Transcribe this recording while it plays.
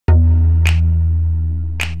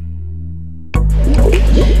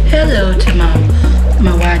Hello to my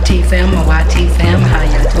YT fam, how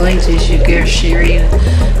y'all doing? This is your girl Sherry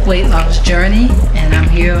weight loss journey, and I'm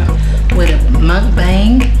here with a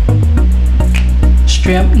mukbang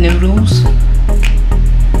shrimp noodles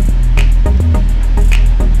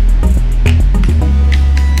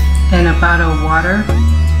and a bottle of water.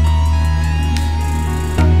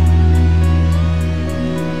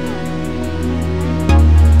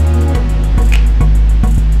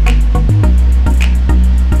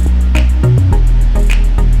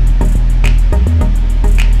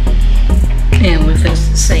 And with us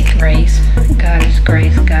to say grace. God is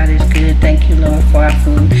grace, God is good. Thank you, Lord, for our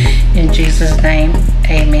food. In Jesus' name,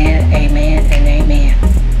 amen, amen, and amen.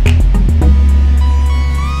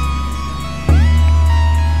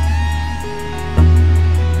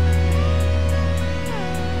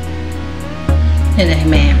 And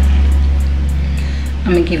amen.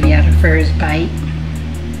 I'm going to give y'all the first bite.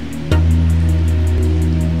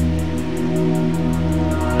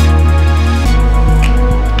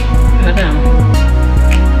 Hold on.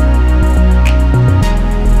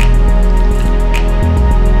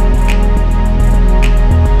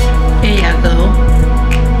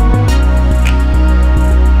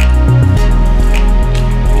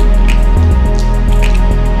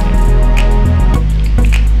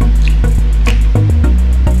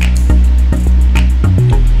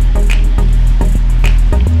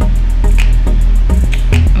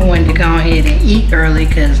 Go ahead and eat early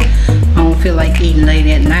because I don't feel like eating late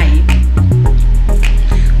at night.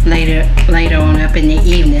 Later on up in the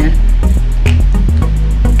evening.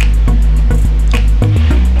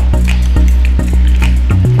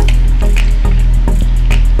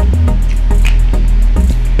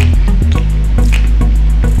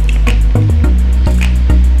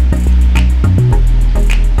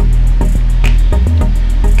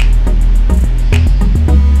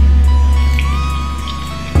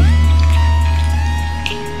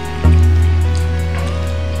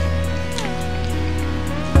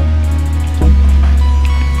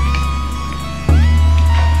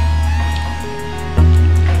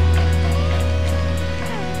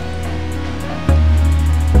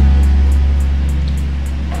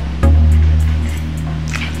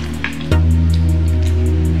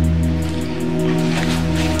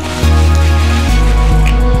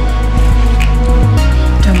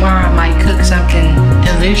 Something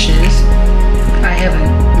delicious. I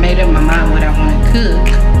haven't made up my mind what I want to cook,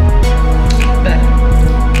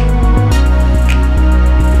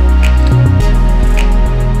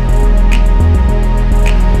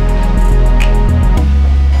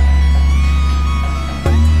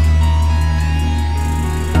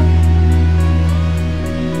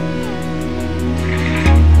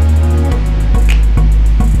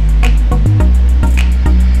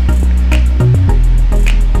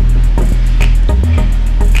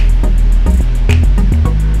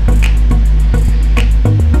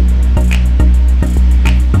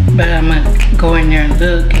 but I'm gonna go in there and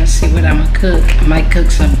look and see what I'm gonna cook. I might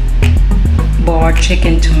cook some boiled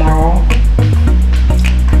chicken tomorrow.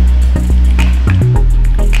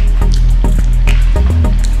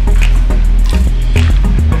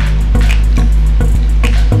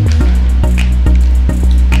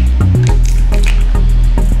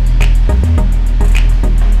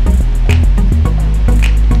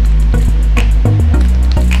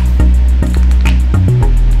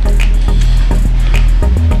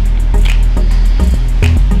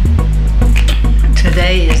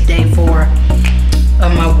 Today is day 4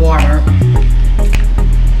 of my water.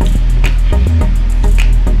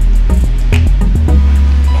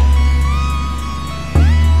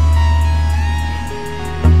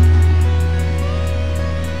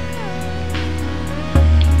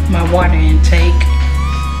 My water intake.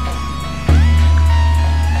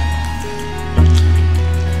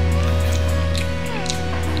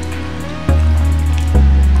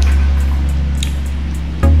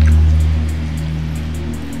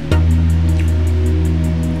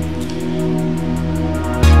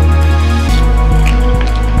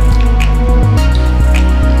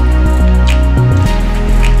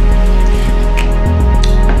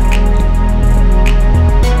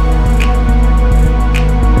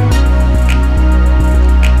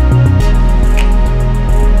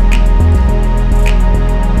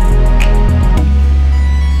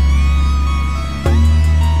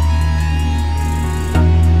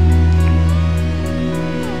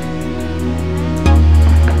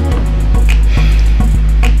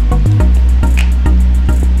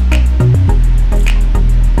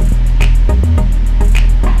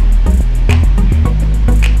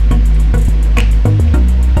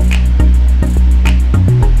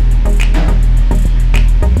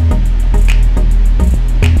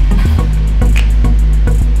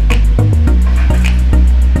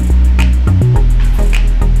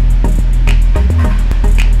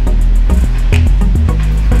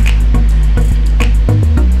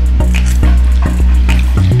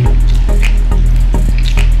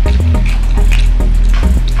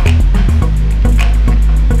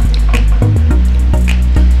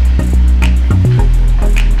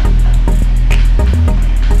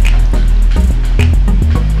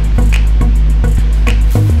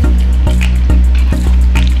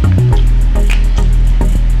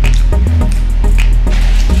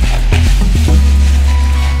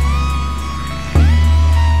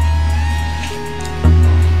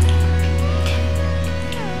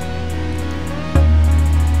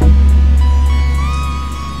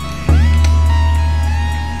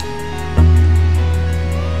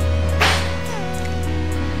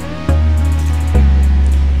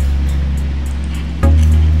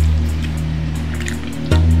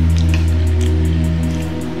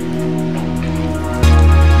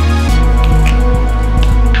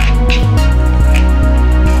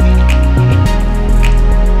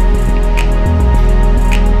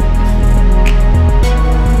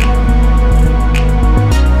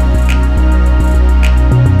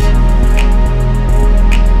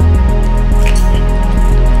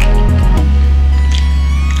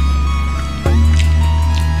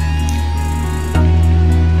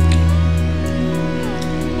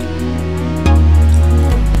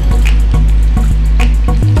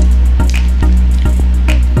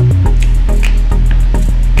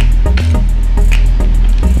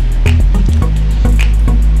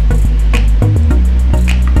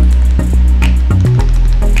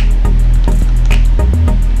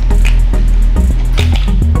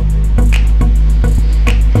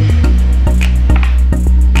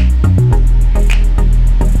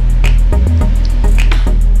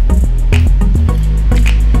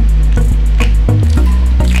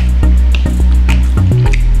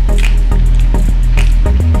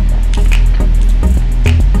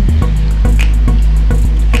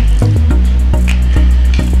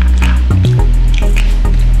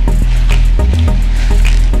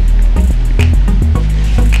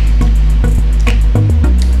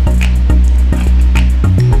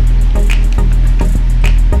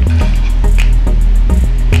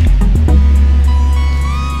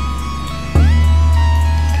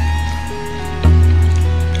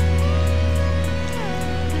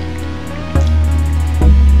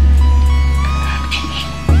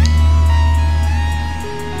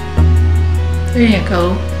 There you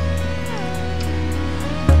go.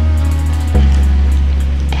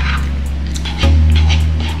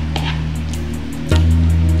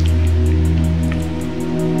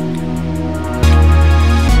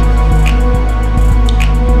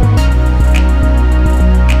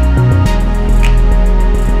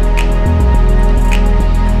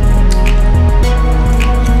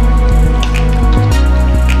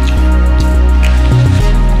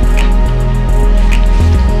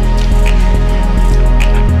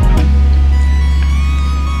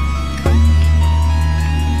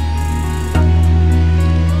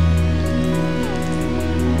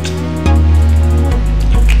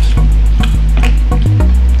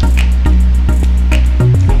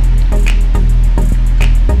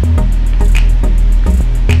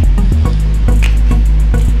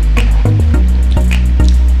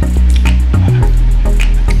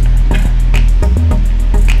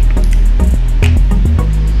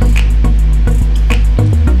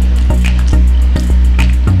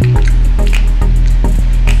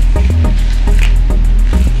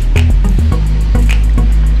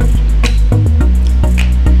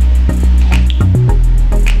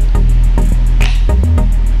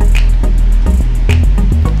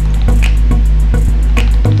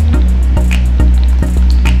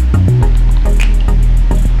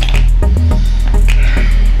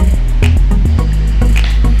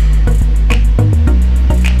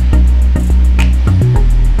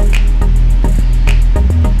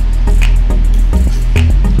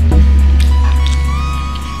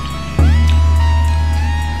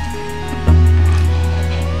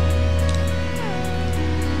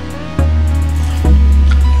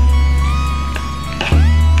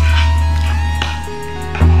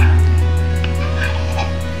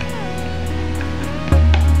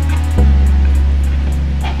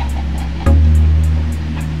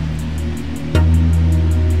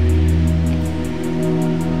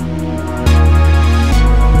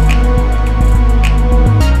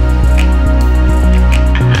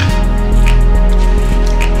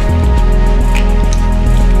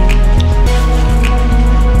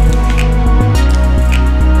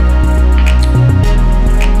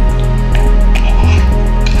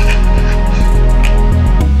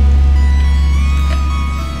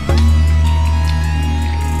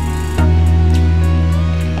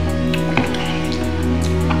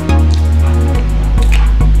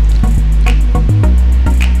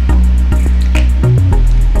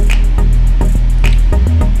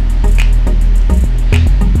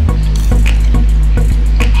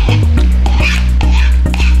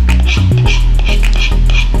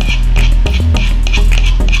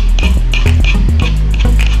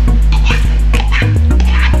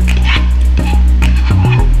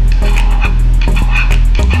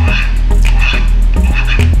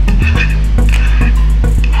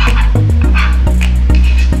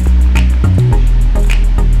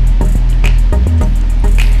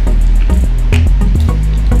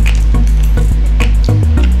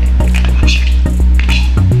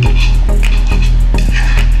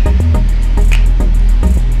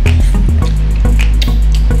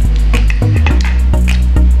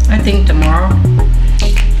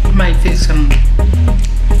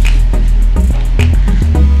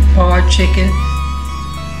 Chicken,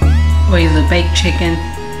 or either baked chicken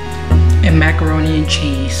and macaroni and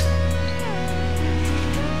cheese.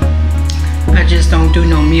 I just don't do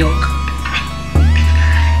no milk.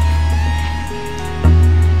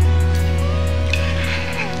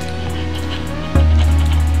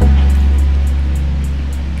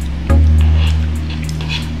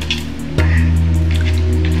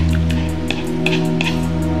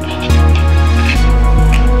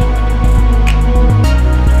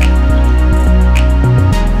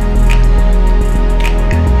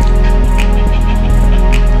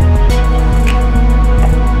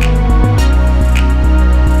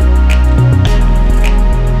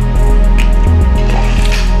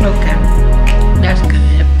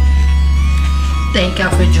 Thank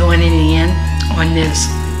y'all for joining in on this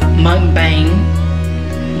mukbang.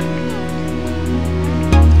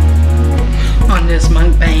 On this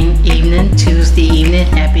mukbang evening, Tuesday evening.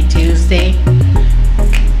 Happy Tuesday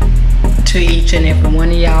to each and every one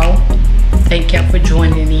of y'all. Thank y'all for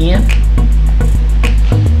joining in.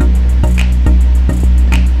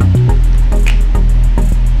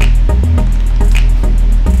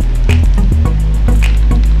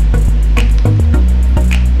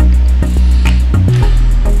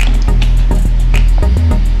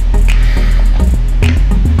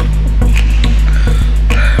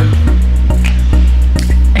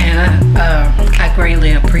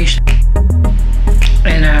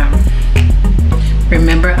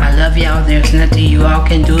 Remember, I love y'all. There's nothing you all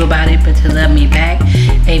can do about it, but love me back.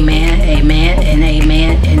 Amen, amen, and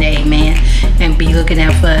amen, and amen. And be looking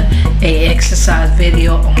out for a exercise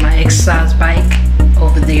video on my exercise bike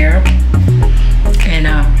over there. And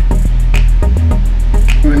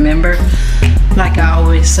remember, like I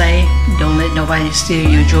always say, don't let nobody steal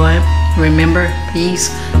your joy. Remember, peace,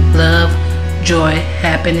 love, joy,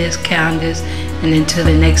 happiness, kindness. And until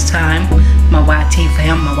the next time, my YT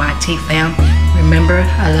fam, remember,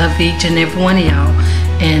 I love each and every one of y'all,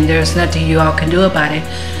 and there's nothing you all can do about it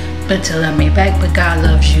but to love me back. But God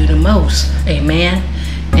loves you the most. Amen.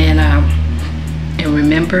 And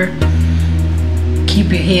remember, keep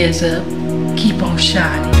your heads up, keep on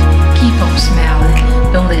shining, keep on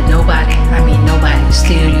smiling. Don't let nobody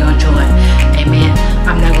steal your joy. Amen.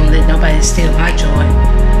 I'm not gonna let nobody steal my joy.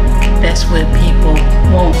 That's what people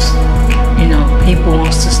wants. You know, people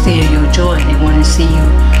wants to steal your joy. They want to see you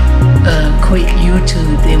quit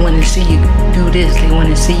YouTube. They want to see you do this. They want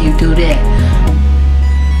to see you do that.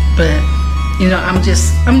 But you know, I'm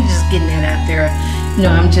just getting that out there. You know,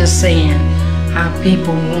 I'm just saying how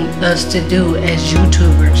people want us to do as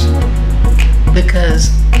YouTubers,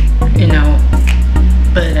 because you know.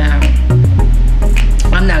 But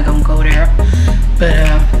I'm not gonna go there. But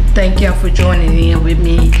thank y'all for joining in with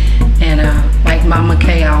me. And like Mama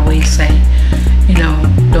K always say, you know,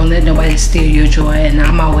 don't let nobody steal your joy. And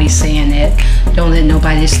I'm always saying that. Don't let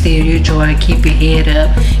nobody steal your joy. Keep your head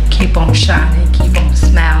up. Keep on shining. Keep on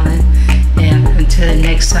smiling. And until the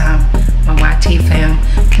next time, my YT fam,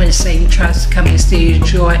 when Satan tries to come and steal your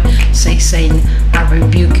joy, say, Satan, I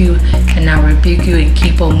rebuke you, and I rebuke you, and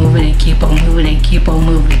keep on moving, and keep on moving, and keep on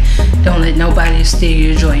moving. Don't let nobody steal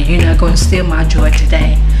your joy. You're not going to steal my joy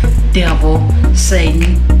today, devil,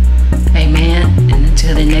 Satan. Amen. And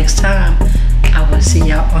until the next time, I will see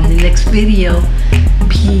y'all on the next video.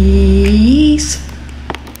 Peace.